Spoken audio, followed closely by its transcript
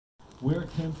where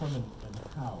it came from and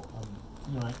how.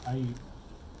 You know, I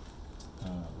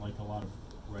like a lot of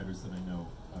writers that I know,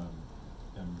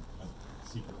 am a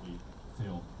secretly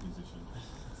failed musician.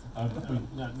 I mean,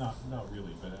 not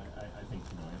really, but I think,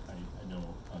 you know, I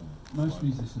know. Most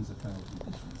musicians are failed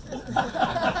musicians.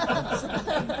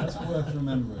 That's worth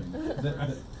remembering.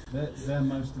 They're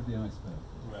most of the iceberg.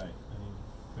 Right. Any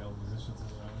failed musicians in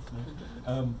the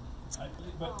audience?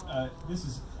 But this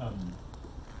is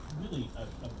really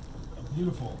a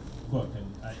beautiful book,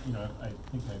 and you know, I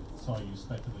think I saw you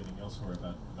speculating elsewhere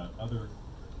about other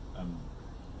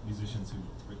musicians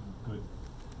who've written good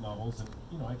novels, and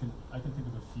you know, I can think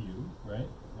of a few, right?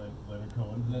 Leonard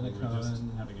Cohen, we were just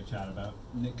having a chat about.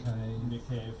 Nick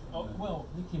Cave. Oh, well,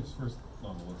 Nick Cave's first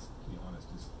novel, let's be honest,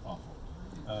 is awful.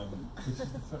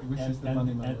 Which is the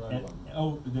Bunny Monroe one?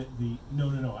 Oh,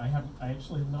 no. I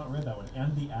actually have not read that one.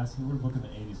 And the Ass. He wrote a book in the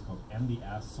 '80s called "And the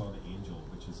Ass Saw the Angel,"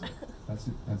 which is a. That's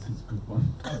his good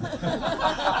one.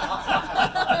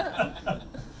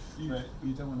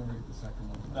 You don't want to read the second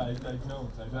one. I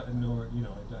don't. Nor, you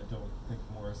know, I don't think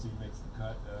Morrissey makes the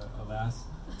cut, alas.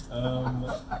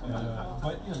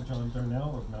 But you know, John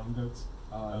Darnell of Mountain Goats.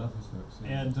 Oh, I love his books.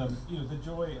 Yeah. And you know, the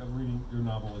joy of reading your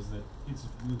novel is that it's a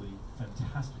really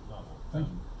fantastic novel. Thank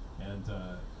you. And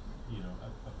you know,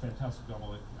 a fantastic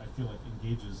novel that I feel like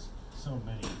engages so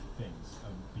many things,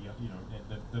 you know,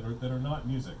 that are not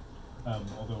music,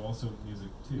 although also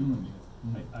music too. I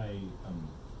mean,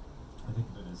 I think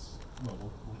of it as, well,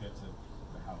 we'll get to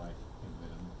how I think of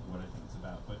it and what I think it's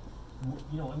about. But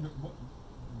you know, under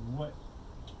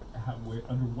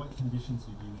under what conditions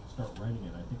did you start writing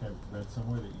it? I think I read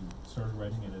somewhere that you started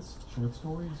writing it as short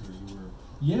stories, or you were.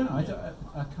 Yeah,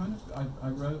 I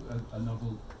wrote a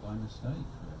novel by mistake.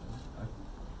 Really.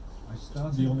 I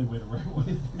started. The only way to write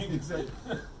one. Exactly.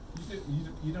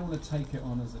 You don't want to take it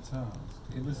on as a task.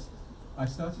 It was. I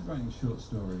started writing short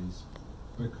stories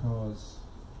because.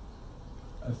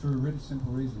 For a really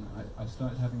simple reason, I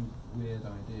started having weird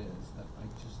ideas that I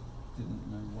just didn't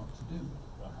know what to do with.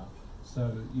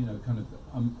 So, you know, kind of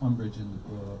Umbridge in the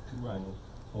book, right.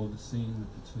 or the scene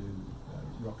with the two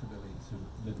rockabillys who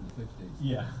live in the 50s.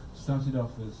 Yeah. Started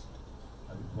off as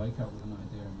I would wake up with an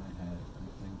idea in my head and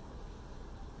think,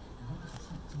 what the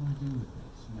fuck do I do with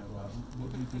this? You know, what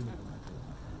do you do with an idea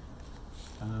like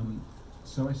that?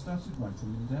 So I started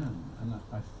writing them down, and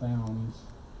I found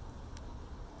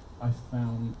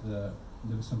that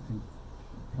there was something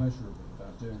pleasurable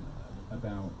about doing that,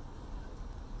 about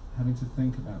having to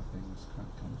think about things kind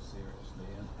of seriously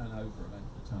and over a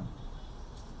length of time.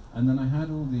 And then I had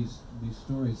all these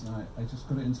stories, and I just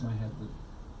got it into my head that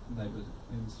they were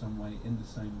in some way in the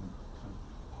same kind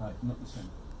of not the same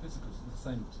physical, the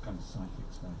same kind of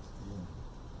psychic space.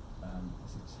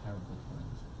 It's a terrible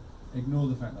phrase. Ignore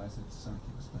the fact that I said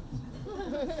psychic space.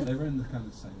 They were in the kind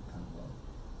of same kind of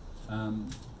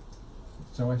world.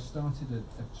 So I started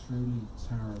a truly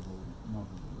terrible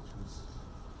novel, which was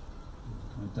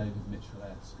kind of David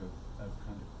Mitchell-esque of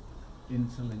kind of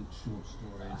interlinked short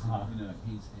stories. And, you know,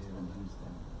 he's here and he's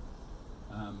there.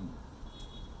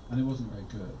 And it wasn't very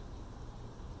good.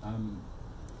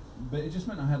 But it just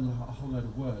meant I had a whole load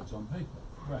of words on paper.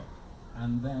 Right.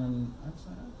 And then I was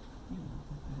like, you know,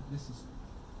 this is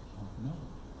half a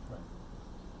novel.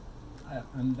 Right.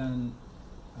 And then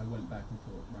I went back and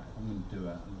thought, right, if I'm going to do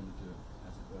it, I'm going to do it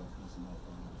as it were as a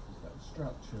novel. And it was about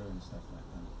structure and stuff like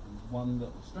that. And one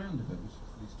little strand of it was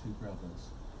these two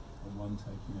brothers, and one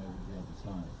taking over the other's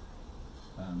life,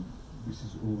 which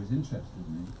has always interested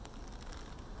me.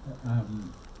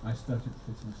 I started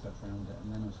fitting stuff around it, and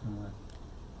then I was kind of like,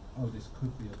 oh, this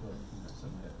could be a book, you know,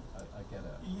 so I get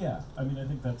it. Yeah, I mean, I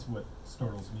think that's what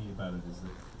startles me about it, is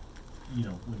that, you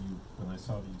know, when I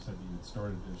saw that you said that you had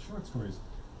started as short stories,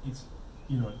 it's,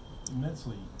 you know,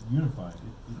 immensely unified.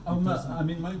 I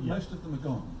mean, most of them are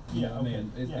gone. Yeah, I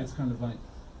mean, it's kind of like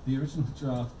the original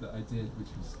draft that I did, which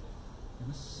was, it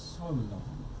was so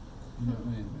long. You know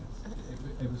what I mean?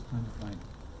 It was kind of like,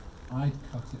 I'd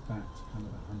cut it back to kind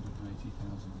of 180,000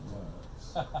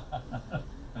 words.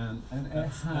 and it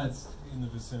had in the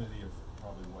vicinity of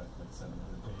probably what, like 700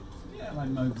 pages. Yeah,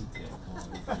 like Moby Dick.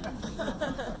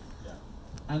 Yeah.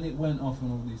 And it went off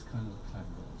on all these kind of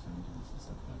clever little tangents and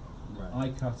stuff like that. Right.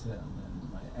 I cut it, and then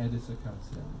my editor cut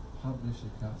it, and the publisher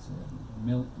cut it, and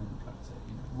Milkman cut it.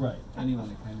 You know, right.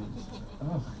 Anyone who came in just said,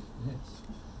 "Oh, yes."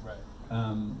 Right.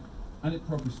 And it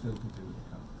probably still could do with a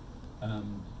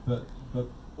cut. But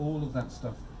all of that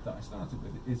stuff that I started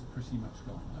with is pretty much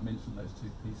gone. I mentioned those two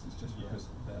pieces just because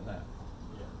they're left.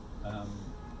 Yeah.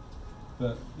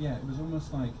 But yeah, it was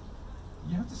almost like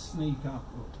you have to sneak up.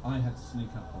 I had to sneak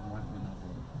up on writing a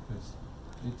novel because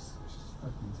it's just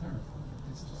fucking terrifying.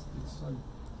 It's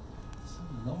so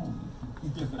long.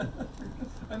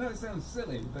 I know it sounds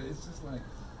silly, but it's just like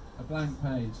a blank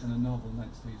page and a novel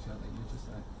next to each other. You're just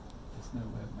like, there's no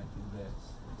way of making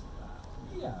this into that.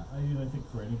 Yeah, I mean, I think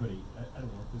for anybody, I don't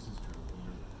know if this is true when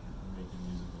you're making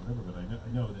music or whatever, but I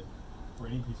know that for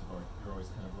any piece of art, you're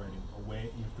always kind of writing away.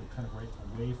 You have to kind of write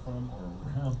away from or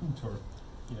around, or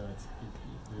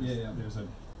there's a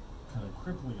kind of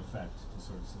crippling effect to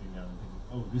sort of sitting down and thinking,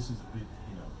 oh, this is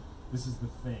the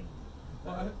thing.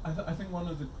 Well, I think one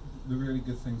of the really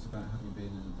good things about having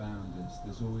been in a band is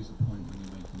there's always a point when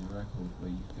you're making a record where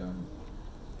you go,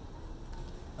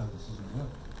 oh, this isn't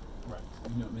working. Right.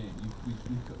 You know what I mean?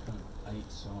 You've got kind of 8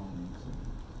 songs and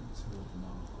 2 of them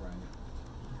aren't great,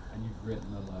 and you've written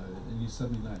a load, and you're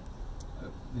suddenly like,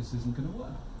 this isn't going to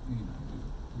work. You know,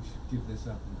 we should give this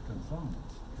up and become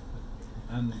farmers.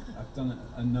 And I've done it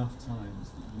enough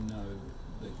times that you know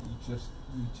that you just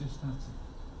have to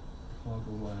plug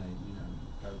away, you know,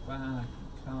 go back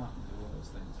and cut and do all those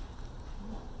things.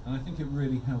 And I think it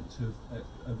really helped to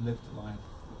have lived a life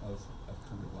of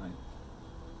kind of like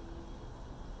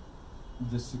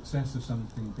the success of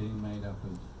something being made up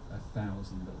of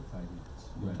 1,000 little failures.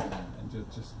 Right. And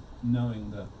just knowing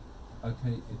that,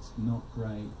 okay, it's not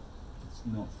great, it's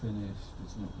not finished,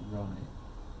 it's not right,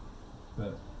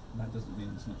 but that doesn't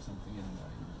mean it's not something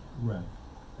anyway. You know? Right.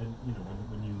 And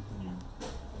when you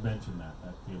mention that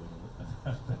feeling of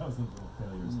 1,000 little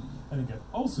failures, I think I've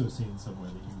also seen somewhere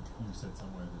that you said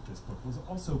somewhere that this book was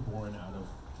also born out of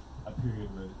a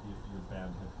period where your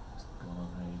band had gone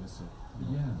on hiatus or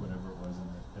whatever it was,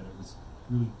 and that it was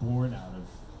really born out of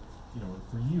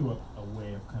for you a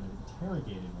way of kind of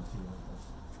interrogating a feeling of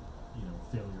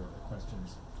failure or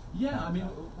questions. Yeah, I mean,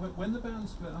 when the band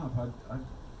split up,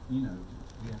 we had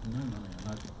no money, and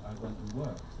I went and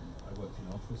worked. I worked in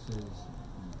offices,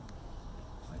 and,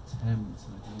 I temped,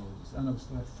 and I did all this, and I was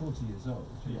like 40 years old.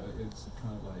 You know, it's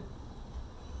kind of like,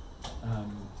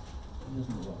 it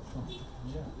wasn't a lot of fun.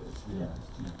 Yeah, to be honest.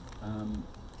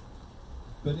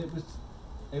 But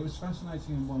it was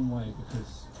fascinating in one way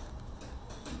because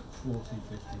 40,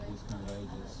 50, these kind of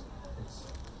ages,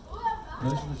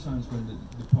 those are the times when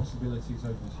the possibilities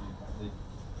open to you, they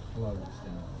close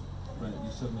down. Right,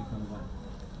 you suddenly kind of like,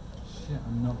 shit,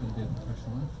 I'm not going to be a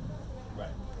professional athlete.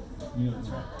 Right. You know,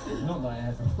 not that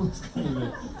I ever was going to be,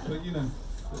 but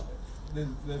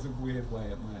there's a weird way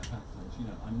it might happen.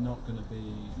 I'm not going to be,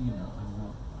 I'm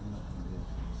not going to be a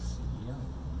CEO or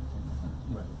anything like that.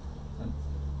 Right. And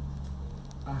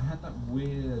I had that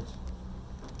weird,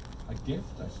 a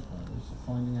gift, I suppose, of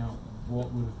finding out what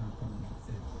would have happened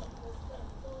if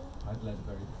I'd led a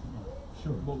very different life.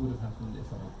 Sure. What would have happened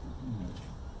if I,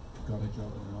 got a job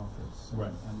in an office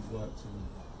and worked in,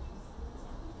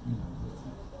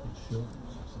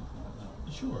 insurance or something like that.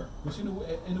 Sure. Which in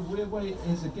a weird way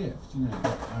is a gift,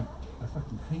 I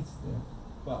fucking hated it,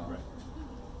 but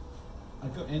I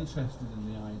got interested in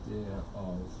the idea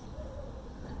of,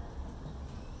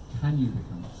 can you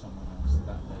become someone else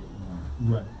that late in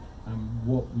life? Right. And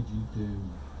what would you do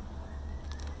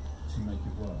to make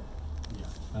it work?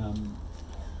 Yeah.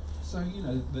 So,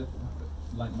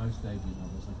 like most debut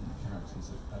novels, I think the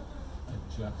characters are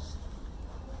just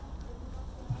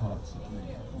parts of me.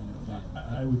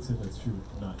 I would say that's true,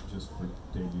 not just for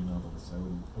debut novelists. I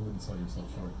wouldn't sell yourself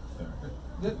short there.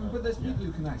 But there's people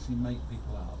who can actually make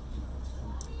people out. It's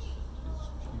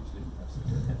hugely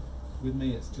impressive. With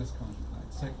me, it's just kind of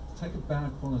like take a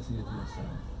bad quality of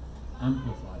yourself,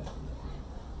 amplify it,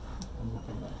 and look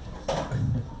at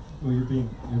that. Well, you're being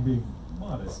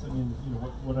modest. I mean,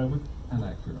 what I would and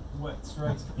accurate. What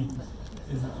strikes me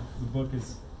is that the book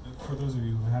is, for those of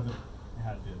you who haven't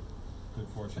had the good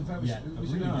fortune in fact, yet we of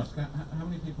should reading ask, how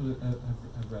many people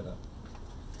have read it?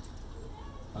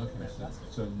 Okay,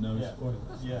 so no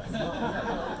spoilers. Yeah.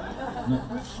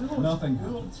 Nothing.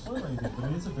 We won't spoil anything,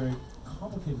 but it is a very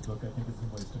complicated book. I think it's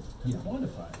in ways to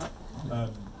quantify.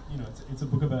 It's a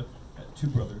book about 2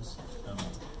 brothers.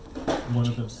 One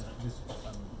of them,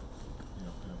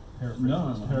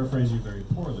 paraphrase you very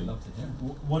poorly. Love to hear.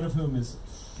 One of whom is,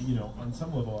 on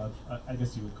some level, I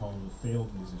guess you would call him a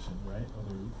failed musician, right?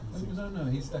 Although no,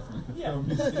 he's definitely a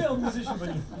failed musician, but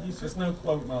he's there's no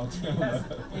quote marks. He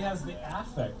has the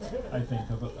affect, I think,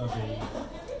 of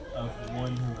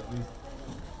one who at least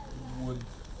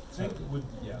would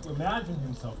imagine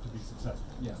himself to be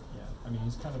successful. Yeah. I mean,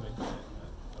 he's kind of a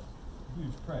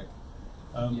huge prick.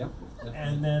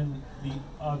 And then the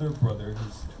other brother,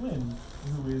 his twin,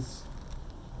 who is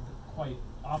quite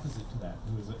opposite to that,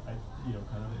 who is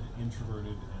kind of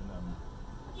introverted and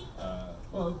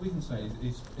well, we can say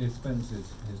he spends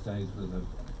his days with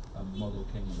a model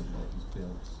kingdom that he's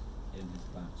built in his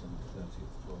flat on the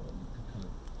 30th floor, and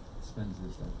spends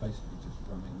his day basically just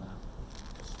running that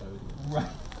custodian.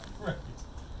 Right, right.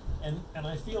 And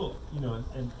I feel,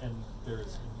 and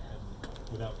there's, and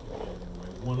without giving anything away,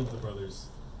 one of the brothers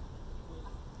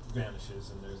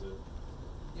vanishes, and there's a...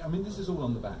 Yeah, I mean, this is all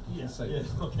on the back. You can say this.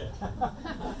 Okay.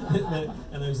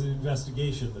 and there's an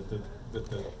investigation that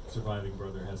the surviving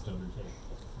brother has to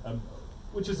undertake,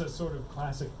 which is a sort of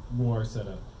classic noir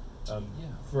setup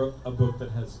for a book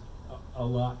that has a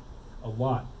lot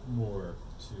more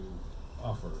to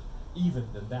offer, even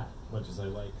than that. Much as I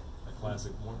like a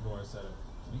classic noir setup,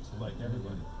 like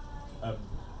everybody.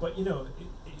 But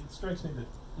it strikes me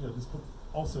that this book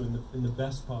also, in the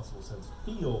best possible sense,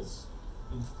 feels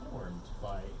informed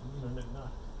by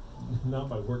not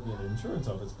by working in an insurance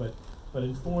office, but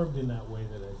informed in that way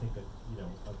that I think that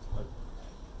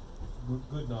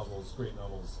good novels, great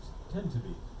novels, tend to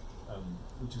be,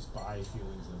 which is by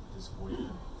feelings of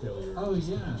disappointment, failure,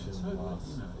 disconnection,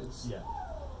 loss.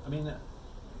 I mean,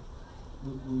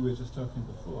 we were just talking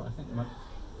before. I think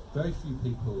very few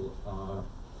people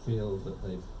feel that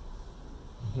they've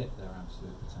hit their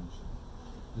absolute potential.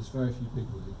 There's very few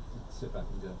people who sit back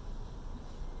and go,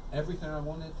 everything I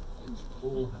wanted, it's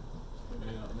all happened.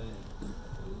 You know what I mean?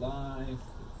 The life,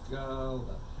 the girl,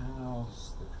 the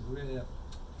house, the career,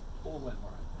 all went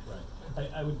right.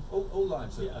 Right. I would. All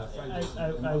lives are failures.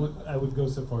 I would go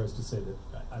so far as to say that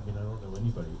I don't know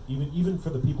anybody, even for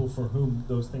the people for whom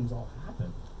those things all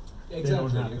happen. Exactly. They don't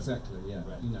happen. Exactly. Yeah.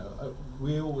 Right.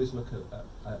 We always look at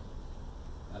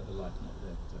the life not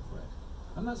lived, right?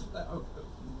 And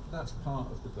that's part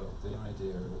of the book. The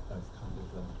idea of kind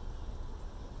of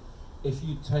if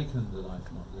you'd taken the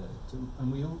life not lived,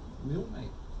 and we all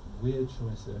make weird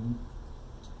choices. And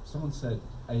someone said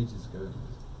ages ago,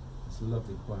 it's a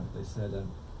lovely quote. They said,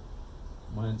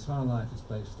 "My entire life is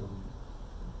based on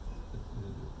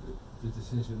the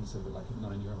decisions of like a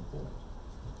 9-year-old boy."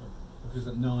 Because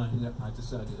at 9, I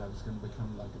decided I was going to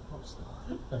become like a pop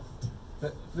star.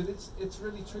 But it's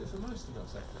really true for most of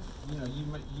us. I think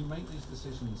you make these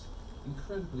decisions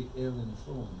incredibly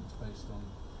ill-informed based on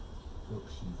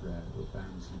books you've read or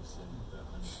bands you've seen,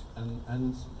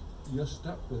 and you're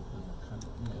stuck with them kind of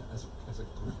as a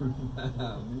grown man,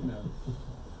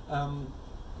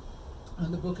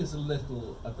 And the book is a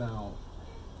little about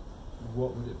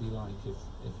what would it be like if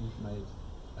you'd made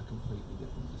a completely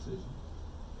different decision.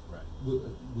 Right.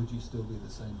 Would you still be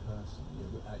the same person?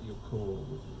 At your core,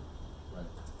 would you?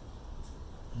 Right.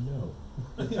 No.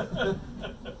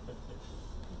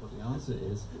 Well, the answer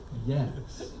is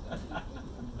yes.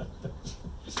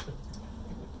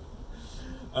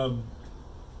 One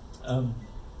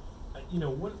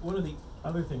of the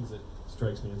other things that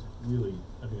strikes me is really,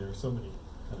 there are so many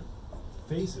kind of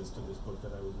faces to this book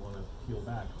that I would want to peel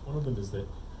back. One of them is that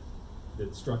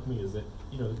struck me is that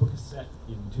the book is set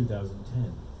in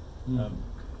 2010.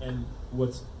 And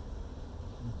what's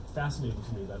fascinating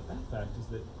to me about that fact is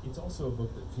that it's also a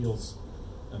book that feels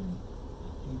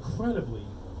incredibly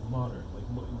modern.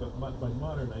 But by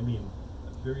modern, I mean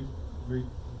very, very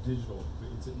digital.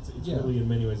 It's really in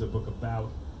many ways a book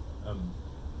about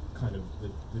kind of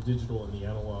the digital and the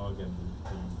analog and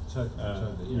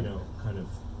kind of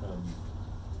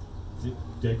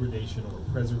degradation or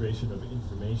preservation of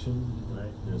information.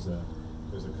 Right? There's a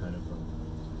kind of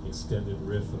extended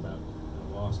riff about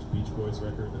a lost Beach Boys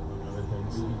record, among other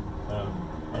things.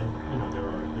 And there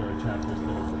are chapters that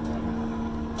are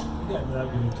without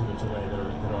giving too much away, that are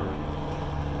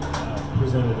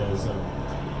presented as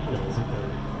as if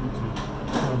they're YouTube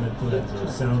comment threads or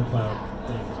SoundCloud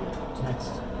things or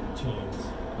text chains,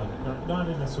 not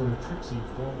in a sort of tricksy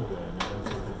formal way. I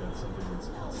also think that's something that's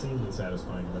insanely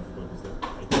satisfying about the book, is that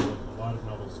I feel like a lot of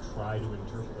novels try to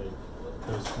interpolate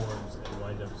those forms and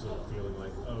wind up sort of feeling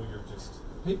like, oh, you're just...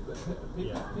 People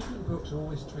in books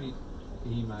always treat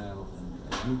email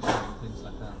and YouTube and things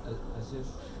like that as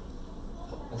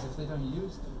if they don't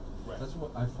use them. Right. That's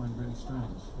what I find really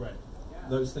strange. Right.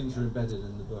 Those things are embedded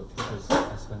in the book because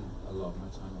I spend a lot of my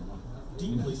time on one.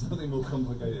 Deeply, it's nothing more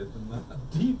complicated than that.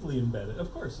 Deeply embedded,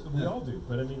 of course, we all do.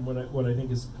 But I mean, what I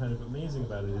think is kind of amazing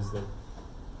about it is that,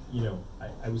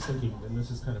 I was thinking, and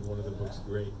this is kind of one of the book's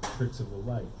great tricks of the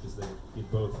light, is that it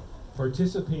both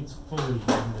participates fully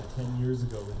in the 10 years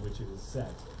ago in which it is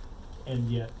set,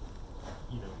 and yet,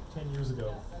 10 years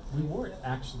ago, we weren't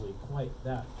actually quite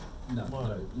that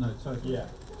modern. No, totally. Yeah.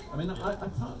 I mean, I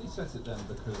partly set it then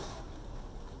because,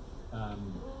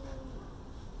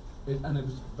 and it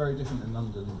was very different in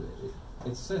London.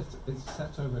 It's set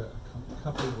over a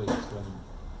couple of weeks when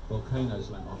volcanoes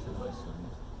went off in Iceland,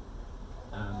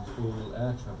 and all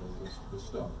air travel was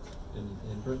stopped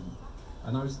in Britain.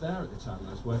 And I was there at the time, and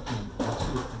I was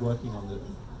working on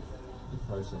the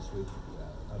process with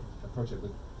a project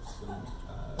with some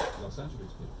Los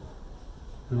Angeles people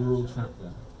who were all trapped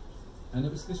there, and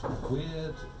it was this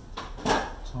weird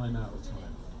time out of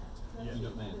time. Yeah. You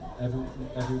know what I mean?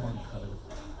 Everyone kind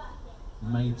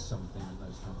of made something in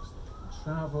those times. They couldn't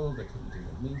travel, they couldn't do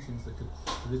their meetings, they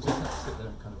just had to sit there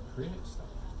and kind of create stuff.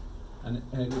 And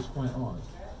it was quite odd.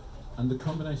 And the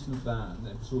combination of that, and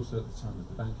it was also at the time of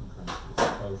the banking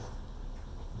crisis, of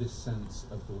this sense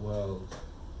of the world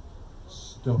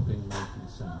stopping making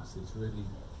sense, these really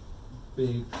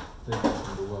big things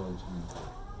in the world, you know,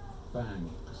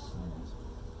 banks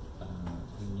and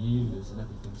the news and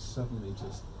everything suddenly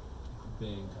just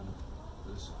being kind of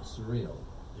surreal.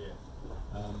 Yeah.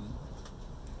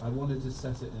 I wanted to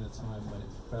set it in a time when it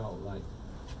felt like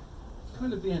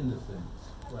kind of the end of things.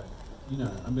 Right. You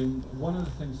know, I mean, one of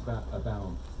the things about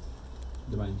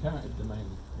the main character, the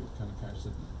main kind of character,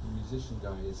 the musician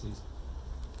guy, is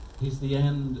he's the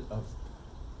end of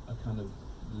a kind of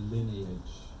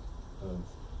lineage of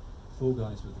four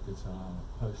guys with a guitar,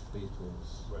 post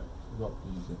Beatles, Right. rock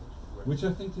music, Right. which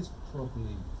I think is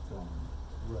probably gone.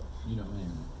 Right. You know what I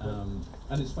mean? Right.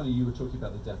 And it's funny, you were talking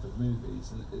about the death of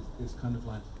movies, and it's kind of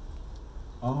like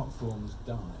art forms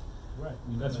die. Right.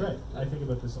 You know That's what I right. mean? I think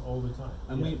about this all the time.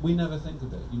 And yeah. we never think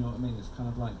of it, you know what I mean? It's kind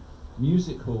of like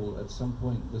music hall at some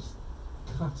point was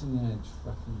cutting edge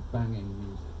fucking banging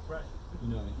music. Right. You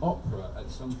know, opera at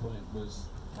some point was,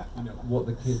 you know, what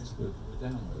the kids were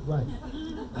down with. Right.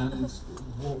 And it's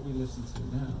what we listen to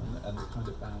now, and the kind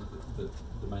of band that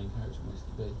the main character wants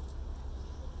to be,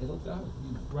 it'll go,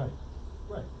 you know. Right.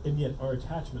 Right. And yet our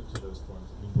attachment to those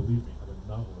forms, I mean, believe me, I'm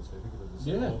a novelist, I think about this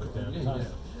all the damn time.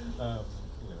 Yeah.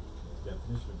 You know,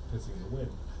 definition of pissing in the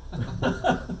wind.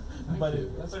 Thank you.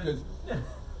 That's good.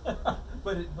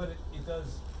 But it does,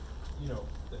 you know,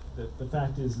 the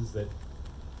fact is that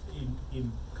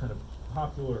in kind of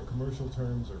popular or commercial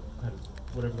terms, or kind of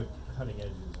whatever the cutting edge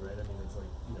is, right? I mean, it's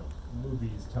like, you know,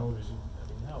 movies, television,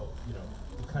 I mean, hell, you know,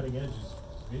 the cutting edge is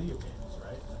video games,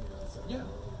 right? I mean, that's Yeah.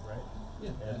 right?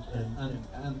 Yeah,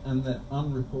 and they're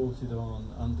unreported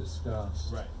on,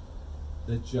 undiscussed. Right.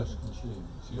 They're just consumed,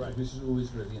 Right. which is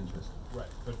always really interesting.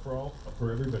 Right, but for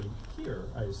everybody here,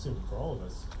 I assume for all of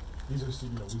us, these are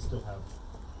you know, we still have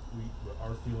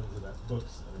our feelings about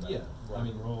books and about rock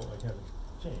and roll like haven't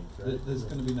changed. Right? There's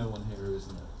going to be no one here who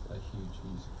isn't a huge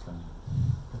music fan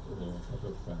or a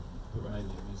book fan, but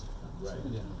mainly a music fan. Right. So,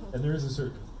 yeah. And there is a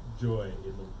certain joy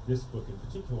in this book in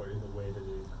particular in the way that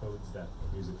it encodes that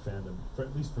music fandom,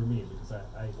 at least for me, because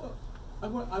I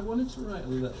wanted to write a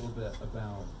little bit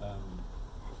about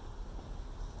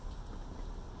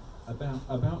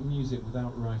music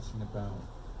without writing about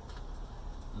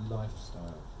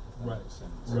lifestyle, if that makes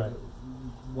sense. Right.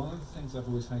 One of the things I've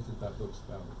always hated about books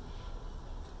about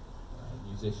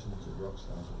musicians or rock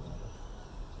stars or whatever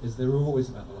is they're always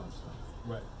about the lifestyle.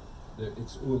 Right.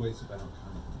 It's always about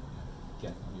kind of, you know,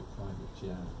 getting on your private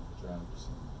jet and drugs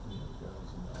and, you know, girls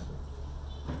and whatever.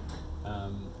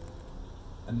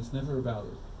 And it's never about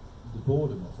the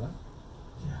boredom of that.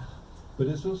 Yeah. But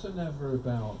it's also never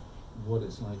about what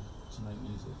it's like to make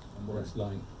music and what it's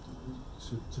like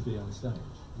to be on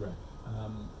stage. Right.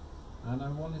 And I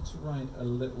wanted to write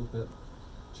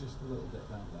just a little bit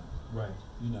about that. Right.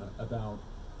 You know,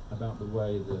 about the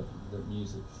way that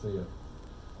music feels.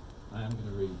 I am going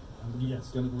to read. I'm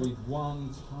going to read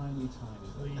one tiny bit.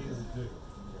 Please do.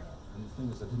 Yeah. And the thing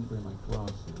is, I didn't bring my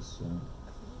glasses. So.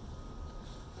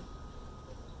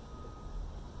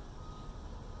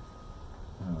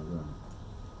 Oh, right.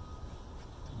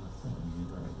 I thought I knew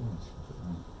where it was.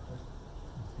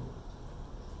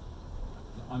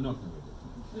 I'm not going to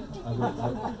read it. I'll have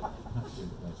to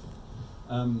read it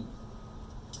later.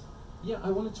 Yeah,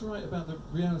 I wanted to write about the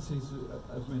realities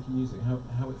of making music, how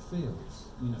it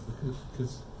feels, you know,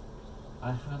 because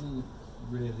I hadn't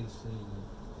really seen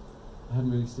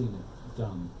it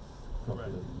done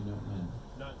properly. Right. You know what I mean?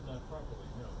 Not properly,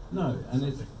 no. No, and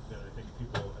it's something that I think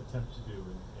people attempt to do,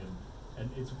 and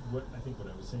it's what I think what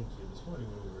I was saying to you this morning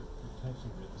when we were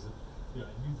texting it was that, you know,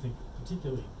 I do think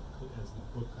particularly as the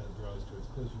book kind of draws to its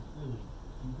close, you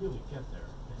really get there.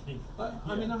 I think.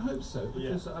 I mean, I hope so,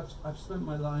 because I've spent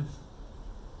my life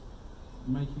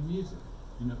making music.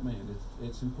 You know what I mean?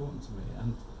 It's important to me,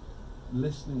 and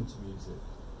listening to music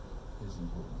is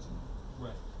important to me.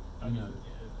 Right. I mean,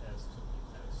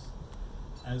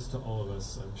 as to all of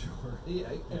us, I'm sure.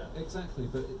 Yeah, exactly.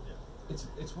 But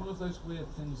it's one of those weird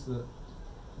things that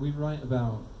we write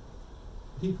about.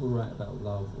 People write about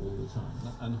love all the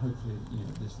time, and hopefully, you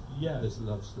know, there's a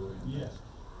love story in this.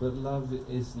 But love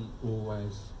isn't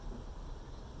always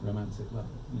romantic love.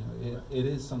 You know, it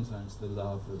is sometimes the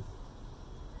love of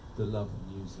the love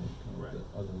of music or, Right.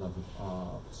 or the love of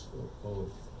art or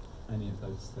any of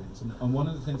those things. And one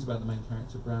of the things about the main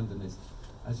character, Brandon, is,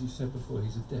 as you said before,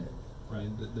 he's a dick. I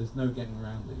mean, there's no getting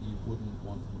around it. You wouldn't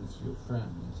want him as your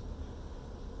friend.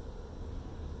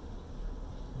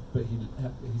 But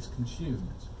he's consumed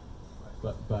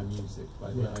by music,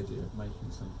 by the idea of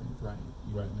making something great.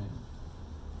 You know what I mean?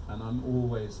 And I'm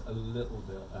always a little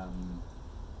bit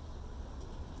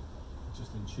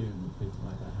just in tune with people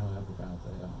like that, however bad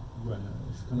they are. Right. You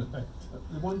know, it's kind of,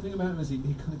 the one thing about him is he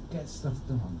kind of gets stuff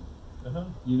done. Uh-huh.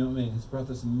 You know what I mean? His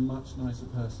brother's a much nicer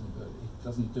person, but he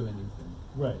doesn't do anything.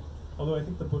 Right. Although I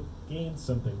think the book gains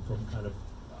something from kind of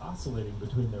oscillating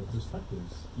between their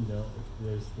perspectives. You know,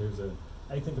 there's a.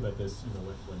 I think about this. You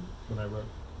know, when I wrote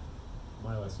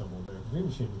my last novel, American Dream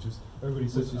Machine, which is everybody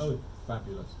says, Which is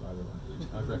fabulous, by the way.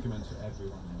 I recommend to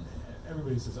everyone.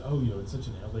 Everybody says, oh, you know, it's such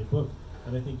an LA book,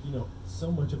 and I think, you know,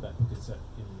 so much of that book is set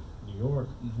in New York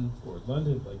or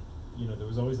London. Like, you know, there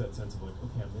was always that sense of like,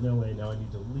 okay, I'm in LA now. I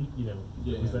need to leave. You know,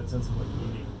 there was that sense of like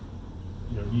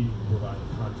needing to provide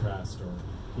a contrast, or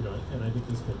you know, and I think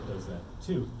this book does that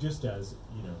too. Just as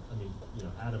you know, I mean, you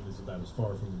know, Adam is about as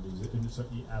far from the musician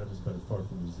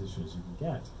as you can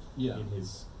get in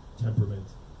his temperament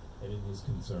and in his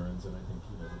concerns. And I think,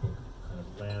 you know, the book kind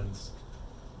of lands,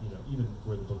 you know, even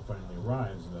where the book finally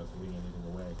arrives without giving anything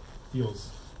away,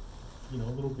 feels, you know,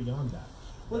 a little beyond that.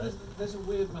 Well, there's a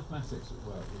weird mathematics at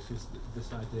work, which is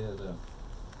this idea that,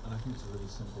 and I think it's a really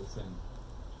simple thing.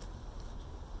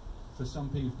 For some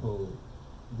people,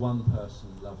 one person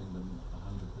loving them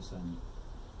 100%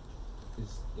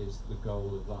 is the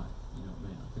goal of life. You know what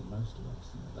I mean? I think most of us,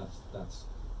 you know,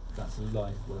 that's a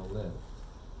life well lived.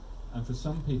 And for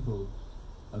some people,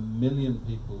 1 million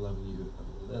people loving you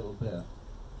a little bit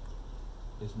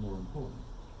is more important.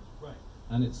 Right.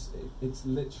 And it's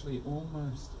literally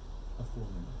almost a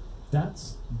formula.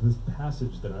 That's the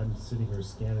passage that I'm sitting here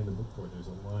scanning the book for. There's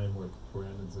a line where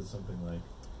Brandon says something like,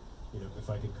 you know, if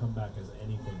I could come back as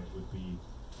anything, it would be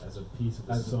as a piece of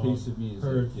a as song a piece of music,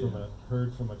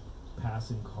 heard from a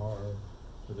passing car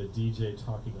with a DJ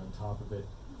talking on top of it.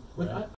 Well, right?